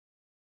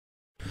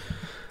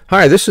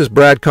Hi, this is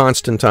Brad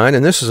Constantine,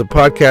 and this is a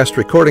podcast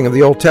recording of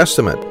the Old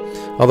Testament.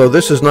 Although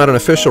this is not an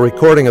official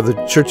recording of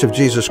the Church of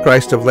Jesus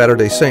Christ of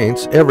Latter-day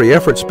Saints, every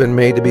effort's been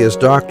made to be as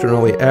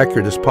doctrinally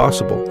accurate as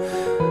possible.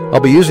 I'll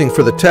be using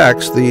for the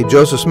text the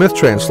Joseph Smith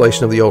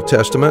translation of the Old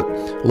Testament,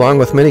 along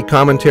with many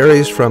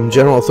commentaries from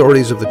general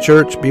authorities of the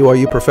Church,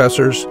 BYU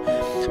professors,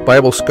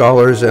 Bible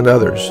scholars, and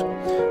others.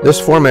 This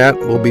format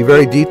will be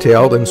very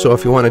detailed, and so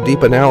if you want a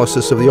deep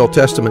analysis of the Old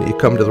Testament, you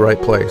come to the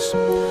right place.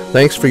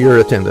 Thanks for your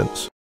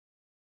attendance.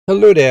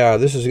 Hello there,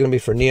 this is going to be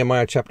for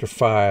Nehemiah chapter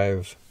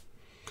 5.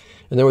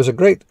 And there was a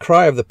great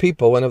cry of the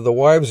people and of the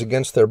wives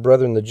against their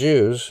brethren the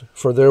Jews,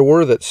 for there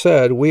were that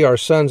said, We our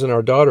sons and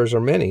our daughters are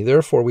many,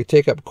 therefore we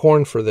take up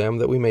corn for them,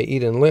 that we may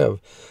eat and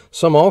live.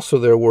 Some also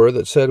there were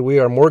that said, We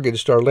have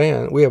mortgaged our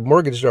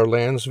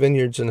lands,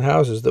 vineyards, and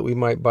houses, that we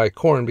might buy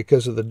corn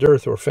because of the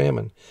dearth or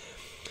famine.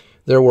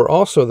 There were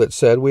also that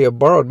said, We have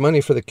borrowed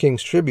money for the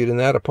king's tribute, and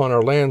that upon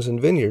our lands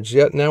and vineyards.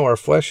 Yet now our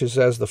flesh is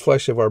as the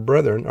flesh of our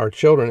brethren, our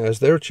children as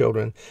their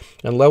children.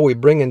 And lo, we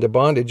bring into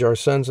bondage our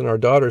sons and our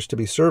daughters to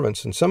be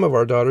servants, and some of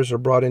our daughters are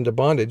brought into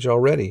bondage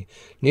already.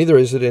 Neither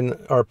is it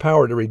in our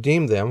power to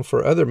redeem them,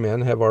 for other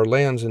men have our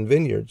lands and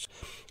vineyards.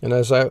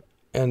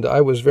 And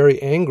I was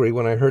very angry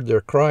when I heard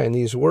their cry in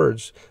these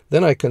words.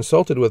 Then I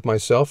consulted with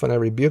myself, and I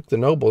rebuked the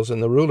nobles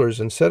and the rulers,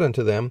 and said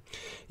unto them,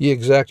 Ye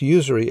exact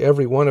usury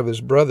every one of his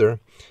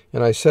brother.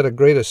 And I set a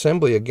great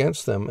assembly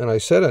against them. And I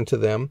said unto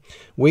them,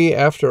 We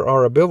after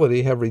our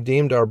ability have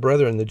redeemed our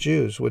brethren the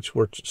Jews, which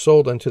were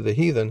sold unto the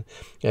heathen.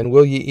 And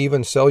will ye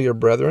even sell your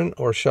brethren,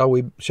 or shall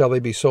they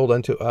be sold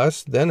unto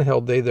us? Then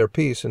held they their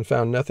peace, and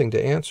found nothing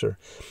to answer.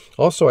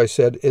 Also I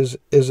said, It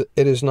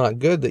is not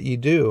good that ye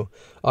do.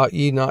 Ought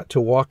ye not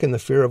to walk in the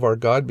fear of our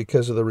God,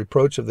 because of the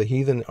reproach of the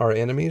heathen our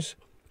enemies?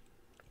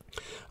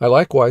 I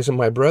likewise and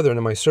my brethren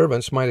and my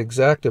servants might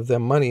exact of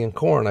them money and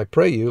corn. I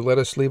pray you, let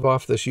us leave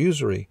off this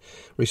usury.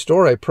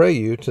 Restore, I pray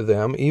you, to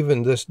them,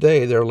 even this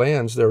day, their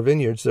lands, their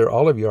vineyards, their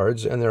olive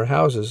yards, and their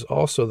houses,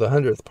 also the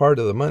 100th part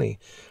of the money,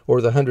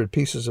 or the 100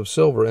 pieces of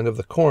silver, and of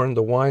the corn,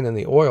 the wine, and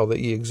the oil, that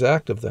ye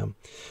exact of them.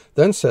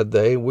 Then said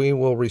they, We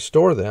will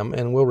restore them,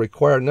 and will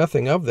require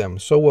nothing of them.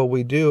 So will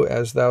we do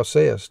as thou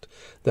sayest.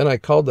 Then I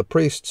called the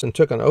priests, and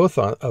took an oath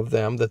of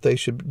them, that they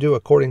should do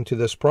according to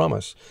this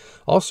promise.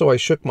 Also I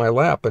shook my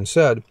lap, and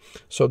said,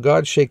 So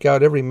God shake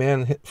out every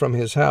man from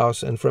his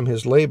house, and from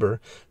his labor,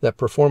 that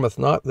performeth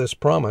not this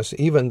promise,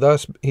 even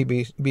thus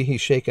be he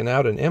shaken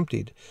out and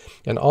emptied.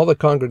 And all the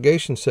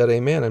congregation said,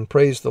 Amen, and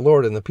praised the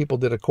Lord, and the people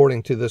did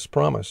according to this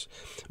promise.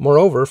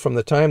 Moreover, from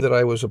the time that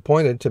I was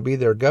appointed to be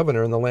their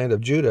governor in the land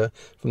of Judah,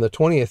 from the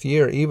 20th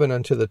year even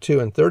unto the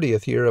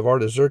 32nd year of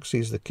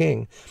Artaxerxes the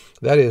king,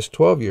 that is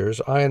 12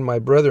 years, I and my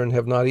brethren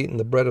have not eaten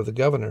the bread of the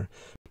governor.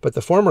 But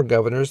the former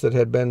governors that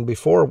had been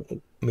before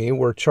me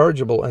were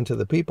chargeable unto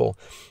the people,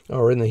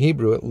 or in the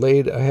Hebrew it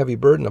laid a heavy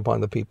burden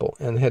upon the people,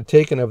 and had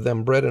taken of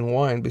them bread and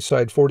wine,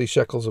 beside 40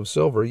 shekels of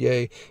silver,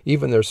 yea,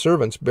 even their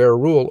servants bare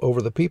rule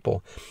over the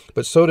people.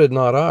 But so did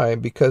not I,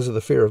 because of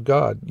the fear of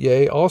God.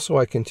 Yea, also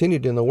I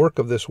continued in the work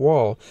of this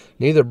wall,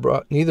 neither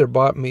bought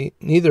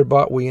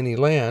we any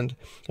land,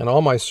 and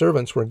all my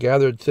servants were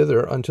gathered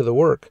thither unto the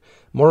work.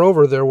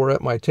 Moreover, there were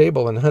at my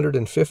table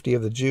 150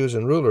 of the Jews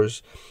and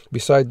rulers,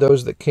 beside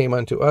those that came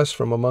unto us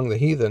from among the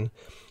heathen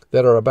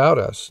that are about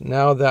us.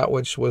 Now that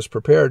which was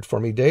prepared for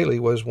me daily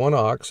was 1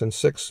 ox and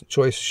 6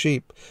 choice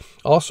sheep.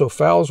 Also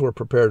fowls were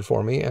prepared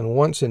for me, and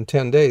once in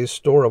 10 days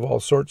store of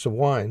all sorts of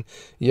wine.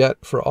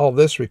 Yet for all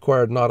this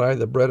required not I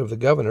the bread of the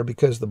governor,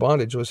 because the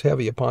bondage was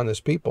heavy upon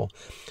this people.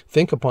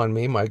 Think upon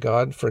me, my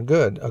God, for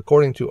good,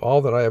 according to all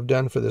that I have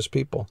done for this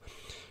people.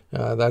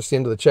 That's the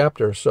end of the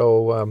chapter.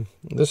 So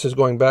this is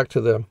going back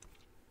to the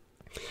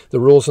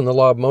rules in the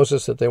law of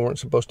Moses, that they weren't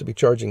supposed to be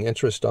charging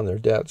interest on their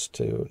debts,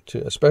 to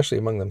especially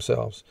among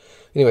themselves.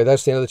 Anyway,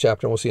 that's the end of the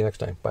chapter, and we'll see you next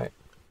time. Bye.